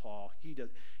 Apostle Paul, you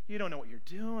don't know what you're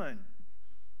doing.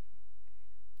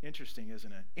 Interesting,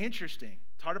 isn't it? Interesting.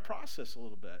 It's hard to process a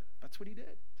little bit. That's what he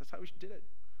did. That's how he did it.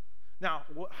 Now,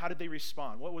 how did they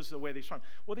respond? What was the way they responded?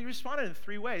 Well, they responded in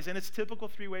three ways, and it's typical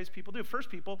three ways people do. First,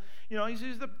 people,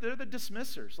 they're the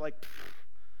dismissers. Like,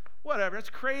 whatever, that's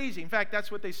crazy. In fact,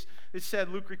 that's what they said.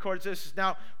 Luke records this.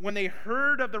 Now, when they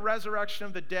heard of the resurrection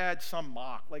of the dead, some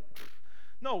mocked. Like,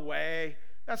 no way.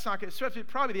 That's not good. Especially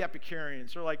probably the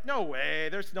Epicureans are like, no way.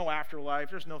 There's no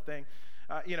afterlife. There's no thing.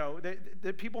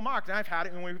 The people mocked. And I've had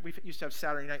it when we used to have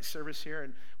Saturday night service here.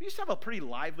 And we used to have a pretty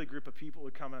lively group of people who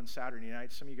would come on Saturday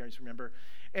night. Some of you guys remember.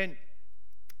 And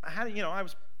I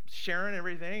was sharing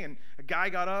everything. And a guy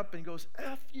got up and goes,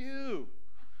 F you.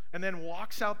 And then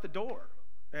walks out the door.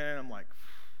 And I'm like,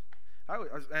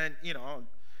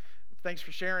 thanks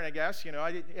for sharing, I guess.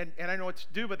 I didn't, and I know what to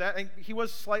do, but he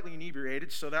was slightly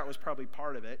inebriated, so that was probably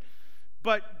part of it.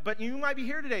 But you might be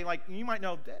here today, like you might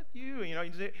know that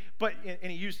but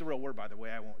and he used the real word, by the way.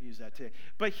 I won't use that today.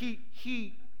 But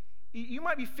you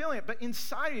might be feeling it, but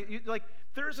inside you, like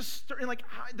there's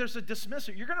a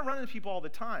dismissal. You're going to run into people all the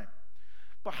time.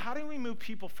 But how do we move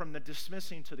people from the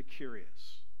dismissing to the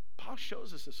curious? Paul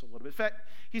shows us this a little bit. In fact,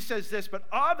 he says this, but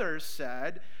others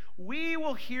said, we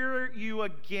will hear you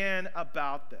again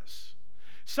about this.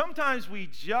 Sometimes we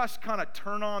just kind of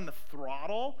turn on the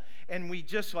throttle and we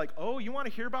just like, oh, you want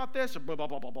to hear about this? Or blah, blah,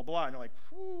 blah, blah, blah, blah. And you're like,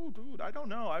 ooh, dude, I don't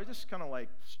know. I was just kind of like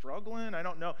struggling. I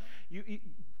don't know.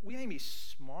 We need to be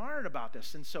smart about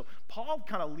this. And so Paul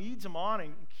kind of leads them on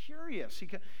and curious.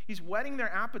 He's whetting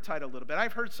their appetite a little bit.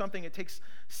 I've heard something, it takes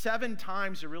 7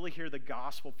 times to really hear the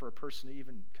gospel for a person to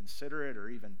even consider it or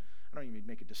even, I don't even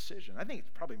make a decision. I think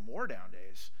it's probably more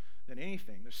nowadays than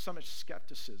anything. There's so much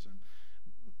skepticism.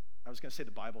 I was going to say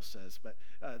the Bible says, but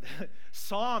the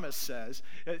psalmist says,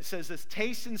 it says this,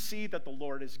 taste and see that the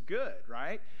Lord is good,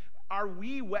 right? Are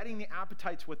we whetting the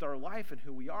appetites with our life and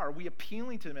who we are? Are we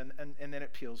appealing to them and then it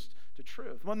appeals to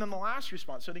truth? Well, then the last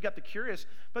response, so they got the curious,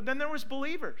 but then there was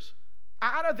believers.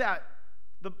 Out of that,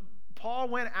 Paul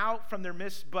went out from their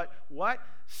midst, but what?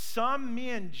 Some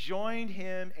men joined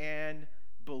him and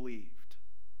believed.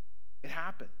 It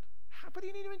happened. But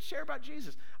he didn't even share about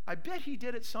Jesus. I bet he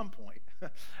did at some point.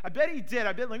 I bet he did.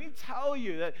 Let me tell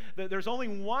you that there's only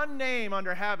one name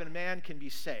under heaven man can be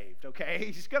saved,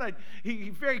 okay?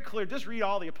 He's very clear. Just read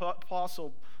all the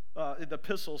epistles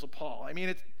of Paul. I mean,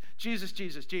 it's Jesus,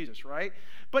 Jesus, Jesus, right?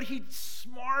 But he's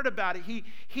smart about it.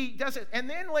 He does it. And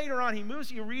then later on, he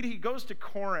goes to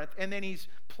Corinth, and then he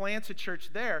plants a church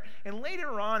there. And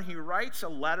later on, he writes a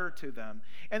letter to them.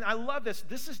 And I love this.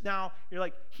 This is now, you're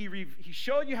like, he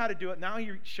showed you how to do it. Now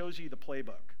he shows you the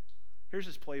playbook. Here's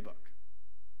his playbook.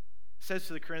 It says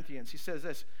to the Corinthians, he says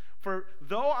this, for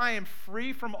though I am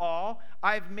free from all,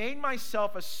 I've made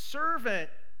myself a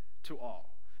servant to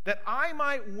all, that I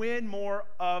might win more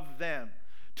of them.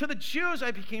 To the Jews,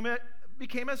 I became as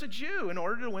a Jew in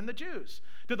order to win the Jews.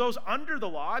 To those under the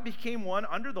law, I became one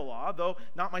under the law, though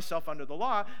not myself under the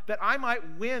law, that I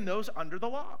might win those under the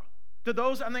law. To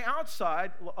those on the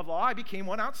outside of law, I became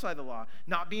one outside the law,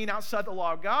 not being outside the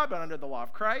law of God, but under the law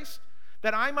of Christ,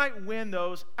 that I might win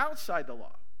those outside the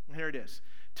law. And here it is.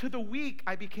 To the weak,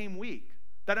 I became weak,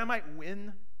 that I might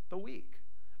win the weak.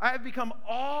 I have become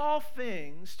all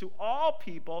things to all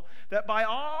people, that by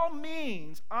all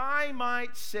means I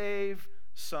might save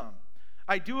some.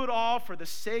 I do it all for the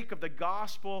sake of the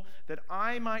gospel, that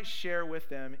I might share with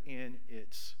them in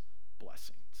its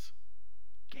blessings.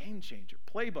 Game changer,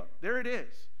 playbook. There it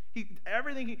is.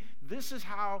 This is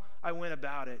how I went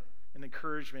about it, an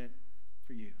encouragement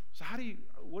for you. So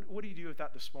what do you do with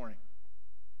that this morning?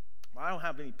 Well, I don't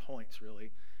have any points,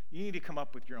 really. You need to come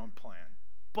up with your own plan.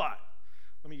 But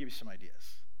let me give you some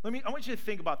ideas. I want you to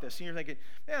think about this. And you're thinking,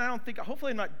 man,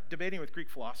 hopefully I'm not debating with Greek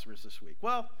philosophers this week.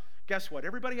 Well, guess what?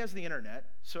 Everybody has the internet,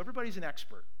 so everybody's an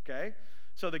expert, okay?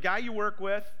 So the guy you work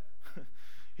with,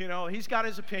 he's got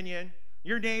his opinion.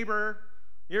 Your neighbor,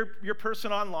 your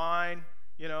person online,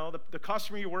 the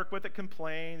customer you work with that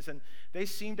complains, and they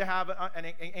seem to have an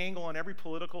angle on every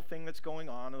political thing that's going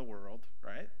on in the world,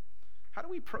 right? How do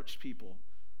we approach people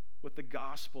with the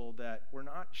gospel that we're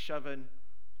not shoving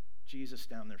Jesus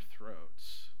down their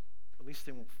throats? At least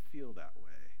they won't feel that way.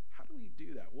 How do we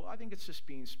do that? Well, I think it's just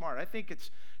being smart. I think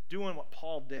it's doing what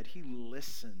Paul did. He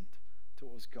listened to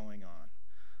what was going on.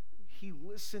 He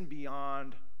listened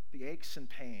beyond the aches and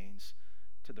pains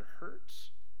to their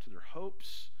hurts, to their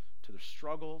hopes, to their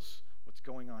struggles, what's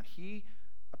going on. He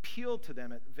appealed to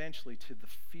them eventually to the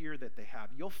fear that they have.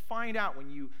 You'll find out when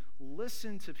you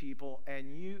listen to people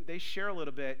and they share a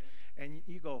little bit and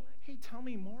you go, hey, tell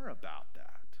me more about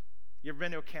that. You ever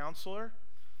been to a counselor?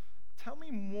 Tell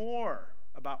me more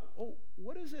about,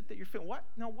 what is it that you're feeling? Why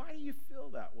do you feel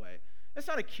that way? It's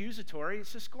not accusatory.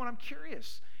 It's just going, I'm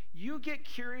curious. You get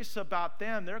curious about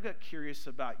them, they'll get curious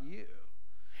about you.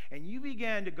 And you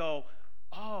begin to go,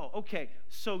 oh, okay,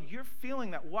 so you're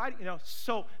feeling that. Why,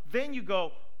 so then you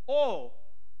go, what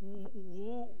are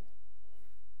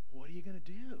you going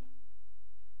to do?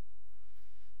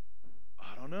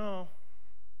 I don't know.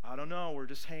 We're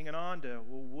just hanging on to,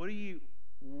 well, what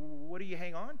do you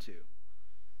hang on to?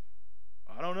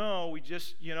 I don't know. We're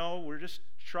just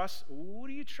trust. What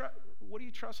do you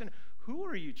trust in? Who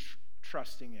are you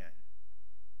trusting in?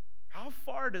 How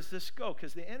far does this go?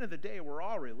 Because at the end of the day, we're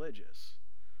all religious.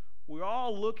 We're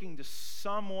all looking to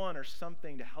someone or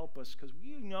something to help us because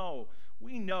we know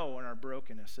in our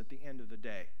brokenness at the end of the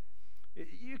day.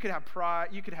 You could have pride.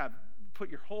 You could have put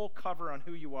your whole cover on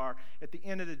who you are. At the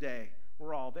end of the day,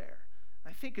 we're all there.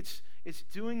 I think it's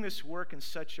doing this work in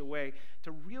such a way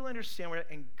to really understand where,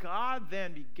 and God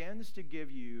then begins to give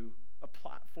you a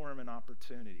platform and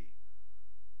opportunity.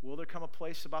 Will there come a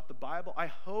place about the Bible? I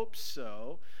hope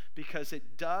so, because it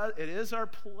is our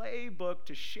playbook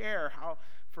to share how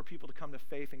for people to come to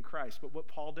faith in Christ. But what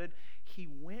Paul did, he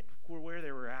went where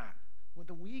they were at. With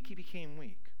the weak, he became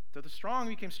weak. To the strong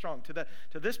became strong.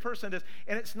 To this person, this.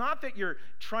 And it's not that you're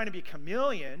trying to be a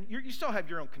chameleon. You still have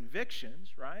your own convictions,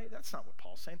 right? That's not what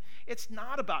Paul's saying. It's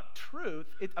not about truth.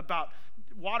 It's about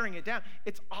watering it down.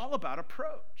 It's all about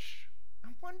approach. I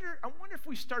wonder if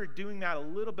we started doing that a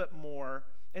little bit more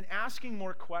and asking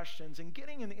more questions and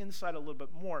getting in the inside a little bit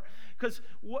more. Because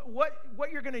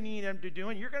what you're going to need to do,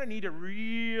 and you're going to need to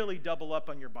really double up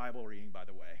on your Bible reading, by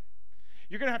the way.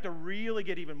 You're going to have to really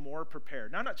get even more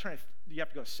prepared. Now, I'm not trying to, you have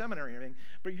to go to seminary or anything,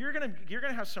 but you're going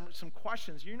to have some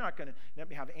questions you're not going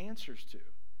to have answers to.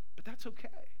 But that's okay.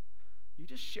 You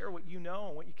just share what you know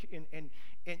and what you can,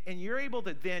 and you're able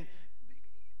to then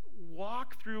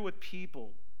walk through with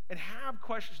people and have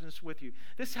questions with you.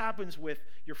 This happens with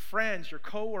your friends, your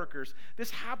coworkers. This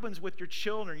happens with your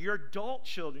children, your adult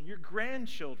children, your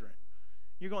grandchildren.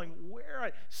 You're going,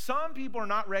 some people are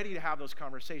not ready to have those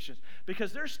conversations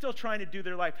because they're still trying to do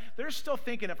their life. They're still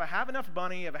thinking, if I have enough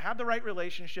money, if I have the right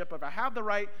relationship, if I have the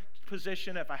right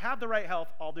position, if I have the right health,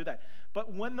 I'll do that.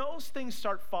 But when those things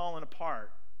start falling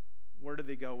apart, where do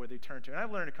they go? Where do they turn to? And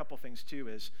I've learned a couple things too,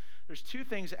 is there's two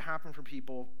things that happen for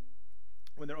people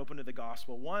when they're open to the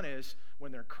gospel. One is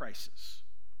when they're in crisis.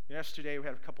 Yesterday, we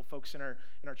had a couple folks in our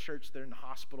church. They're in the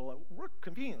hospital. Work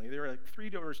conveniently. They were like 3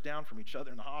 doors down from each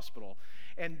other in the hospital.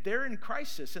 And they're in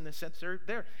crisis in the sense they're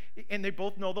there. And they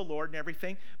both know the Lord and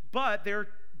everything. But they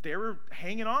were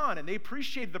hanging on, and they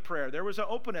appreciated the prayer. There was an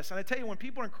openness. And I tell you, when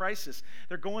people are in crisis,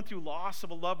 they're going through loss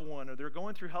of a loved one, or they're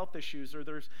going through health issues, or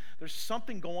there's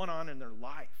something going on in their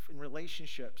life, in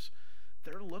relationships.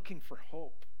 They're looking for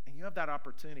hope. And you have that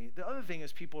opportunity. The other thing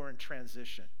is people are in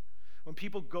transition. When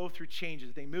people go through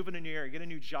changes, they move in a new area, get a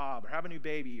new job, or have a new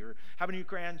baby, or have a new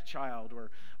grandchild, or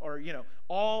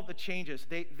all the changes,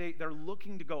 they're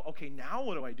looking to go, okay, now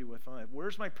what do I do with my life?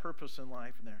 Where's my purpose in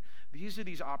life? And these are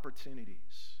these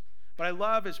opportunities. But I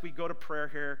love, as we go to prayer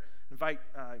here, invite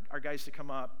our guys to come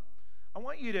up, I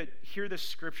want you to hear this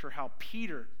scripture, how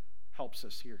Peter helps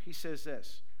us here. He says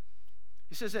this,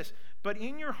 but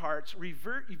in your hearts,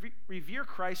 revere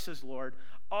Christ as Lord.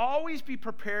 Always be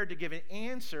prepared to give an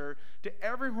answer to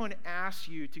everyone who asks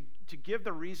you to give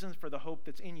the reasons for the hope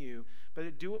that's in you, but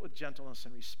to do it with gentleness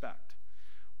and respect.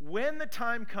 When the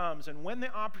time comes and when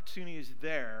the opportunity is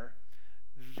there,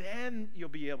 then you'll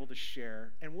be able to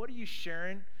share. And what are you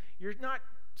sharing? You're not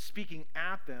speaking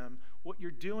at them. What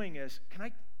you're doing is,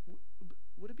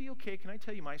 would it be okay? Can I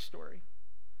tell you my story?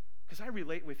 Because I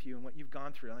relate with you and what you've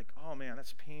gone through. I'm like, oh man,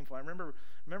 that's painful. I remember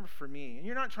for me. And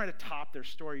you're not trying to top their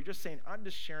story. You're just saying, I'm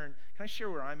just sharing. Can I share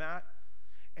where I'm at?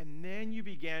 And then you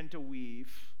begin to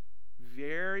weave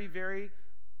very, very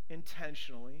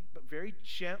intentionally, but very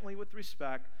gently with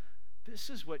respect. This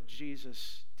is what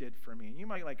Jesus did for me. And you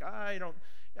might I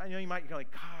know you might go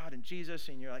like, God and Jesus,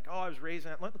 and you're like, oh, I was raised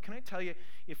in that. Can I tell you,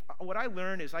 what I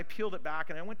learned is I peeled it back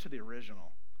and I went to the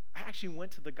original. I actually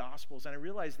went to the Gospels, and I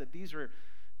realized that these are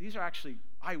actually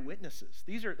eyewitnesses.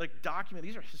 These are like documented.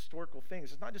 These are historical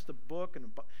things. It's not just a book and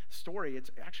a story. It's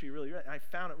actually really real. And I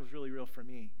found it was really real for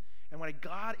me. And when I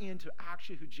got into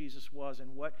actually who Jesus was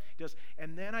and what he does,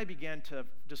 and then I began to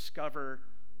discover,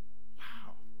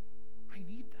 wow, I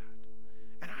need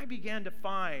that. And I began to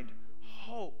find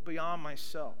hope beyond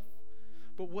myself.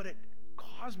 But what it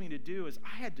caused me to do is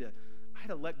I had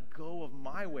to let go of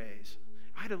my ways.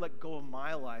 I had to let go of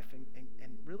my life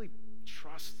and really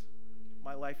trust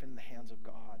my life in the hands of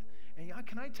God. And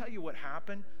can I tell you what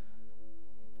happened?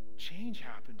 Change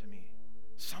happened to me.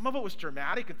 Some of it was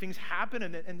dramatic and things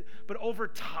happened, but over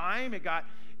time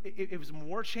it was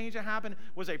more change that happened.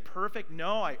 Was I perfect?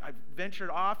 No, I ventured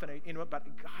off, but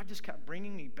God just kept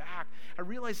bringing me back. I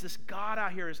realized this God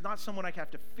out here is not someone I have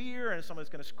to fear and someone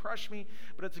that's going to crush me,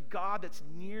 but it's a God that's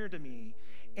near to me.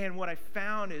 And what I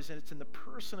found is, and it's in the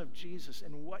person of Jesus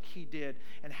and what he did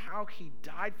and how he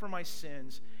died for my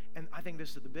sins. And I think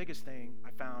this is the biggest thing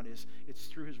I found is it's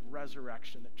through his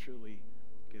resurrection that truly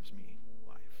gives me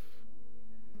life.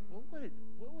 What would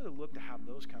it look to have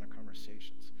those kind of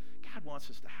conversations? God wants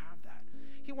us to have that.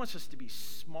 He wants us to be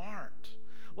smart.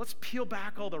 Let's peel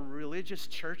back all the religious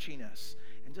churchiness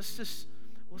and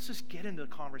let's just get into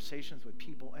conversations with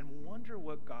people and wonder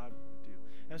what God would do.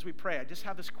 And as we pray, I just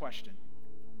have this question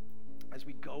as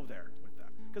we go there with that,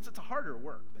 because it's a harder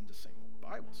work than just saying what the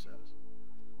Bible says.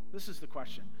 This is the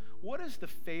question. What is the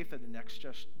faith of the next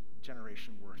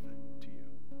generation worth it to you?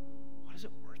 What is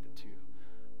it worth it to you?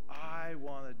 I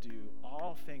want to do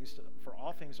all things for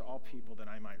all things to all people that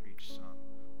I might reach some.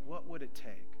 What would it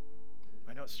take?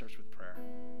 I know it starts with prayer.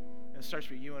 And it starts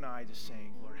with you and I just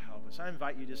saying, Lord, help us. I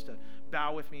invite you just to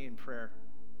bow with me in prayer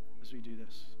as we do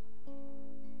this.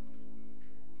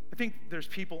 I think there's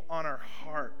people on our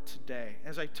heart today.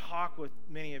 As I talk with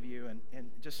many of you and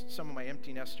just some of my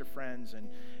empty nester friends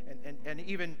and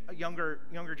even a younger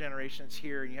generations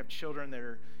here, and you have children that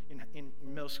are in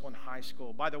middle school and high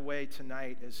school. By the way,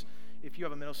 tonight is, if you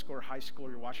have a middle school or high school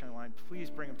you're watching online, please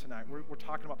bring them tonight. We're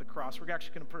talking about the cross. We're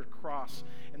actually going to put a cross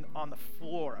on the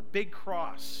floor, a big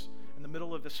cross in the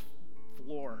middle of this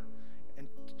floor. And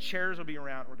chairs will be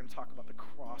around. We're going to talk about the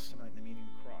cross tonight and the meaning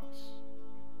of the cross.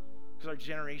 Because our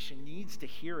generation needs to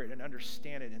hear it and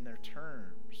understand it in their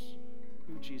terms,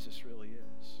 who Jesus really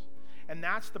is. And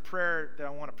that's the prayer that I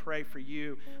want to pray for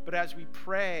you. But as we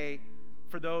pray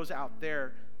for those out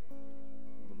there,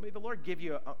 may the Lord give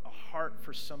you a heart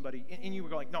for somebody. And you were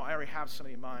going, no, I already have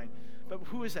somebody in mind. But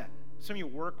who is that? Some of you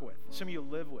work with, some of you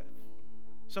live with,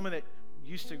 someone that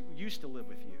used to live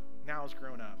with you, now has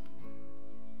grown up.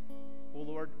 Well,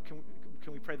 Lord,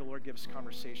 can we pray the Lord give us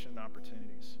conversation and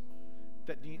opportunities?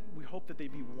 That we hope that they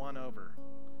be won over.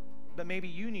 But maybe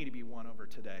you need to be won over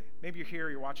today. Maybe you're here,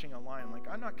 you're watching online, like,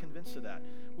 I'm not convinced of that.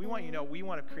 We want you to know, we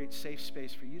want to create safe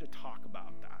space for you to talk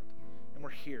about that. And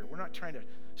we're here. We're not trying to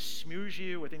smooze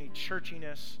you with any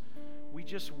churchiness. We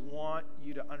just want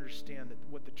you to understand that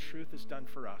what the truth has done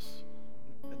for us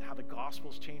and how the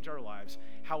gospel's changed our lives,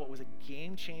 how it was a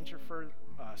game changer for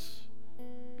us,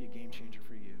 be a game changer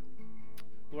for you.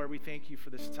 Lord, we thank you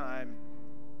for this time.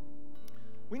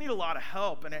 We need a lot of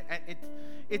help, and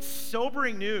it's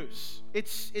sobering news.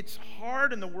 It's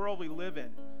hard in the world we live in.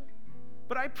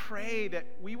 But I pray that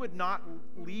we would not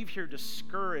leave here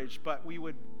discouraged, but we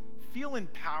would feel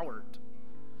empowered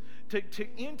to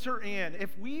enter in.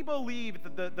 If we believe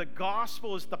that the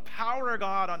gospel is the power of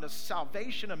God unto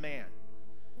salvation of man,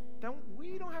 then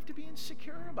we don't have to be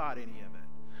insecure about any of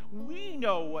it. We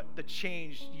know what the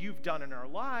change you've done in our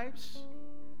lives.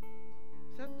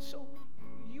 So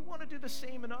you want to do the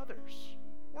same in others.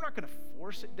 We're not going to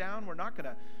force it down. We're not going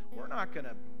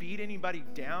to beat anybody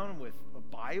down with a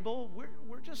Bible.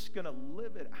 We're just going to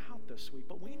live it out this week.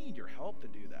 But we need your help to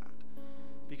do that,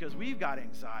 because we've got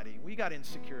anxiety, we got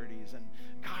insecurities, and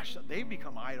gosh, they've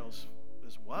become idols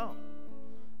as well.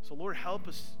 So Lord, help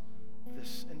us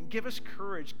this and give us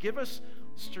courage. Give us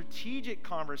strategic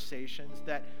conversations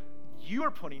that you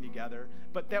are putting together,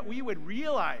 but that we would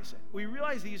realize it. We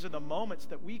realize these are the moments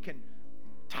that we can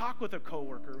talk with a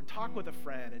coworker and talk with a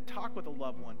friend and talk with a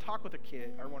loved one, talk with a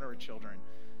kid or one of our children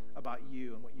about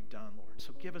you and what you've done, Lord.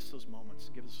 So give us those moments,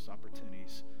 give us those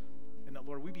opportunities. And that,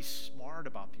 Lord, we be smart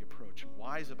about the approach and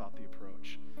wise about the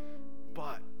approach,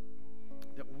 but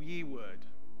that we would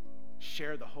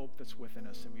share the hope that's within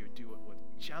us, and we would do it with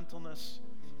gentleness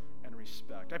and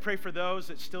respect. I pray for those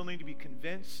that still need to be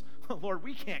convinced. Lord,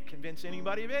 we can't convince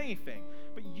anybody of anything,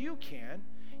 but you can.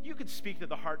 You could speak to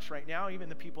the hearts right now, even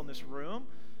the people in this room,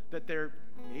 that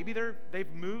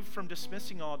they've moved from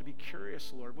dismissing all to be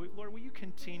curious, Lord. Lord, will you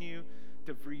continue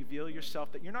to reveal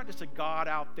yourself, that you're not just a God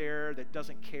out there that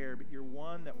doesn't care, but you're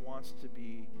one that wants to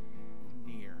be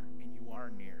near, and you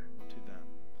are near to them.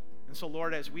 And so,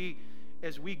 Lord, as we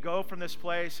go from this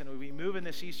place and we move in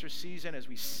this Easter season,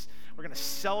 we're going to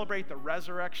celebrate the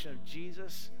resurrection of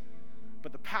Jesus,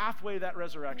 but the pathway to that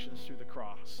resurrection is through the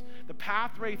cross. The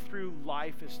pathway through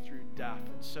life is through death.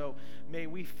 And so may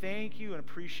we thank you and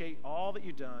appreciate all that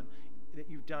you've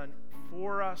done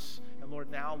for us. And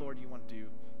Lord, now, Lord, you want to do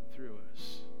through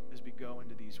us as we go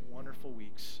into these wonderful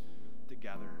weeks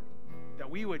together.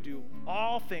 That we would do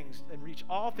all things and reach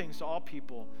all things to all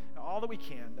people, and all that we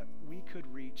can, that we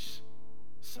could reach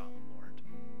some, Lord.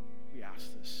 We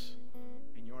ask this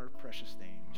in your precious name.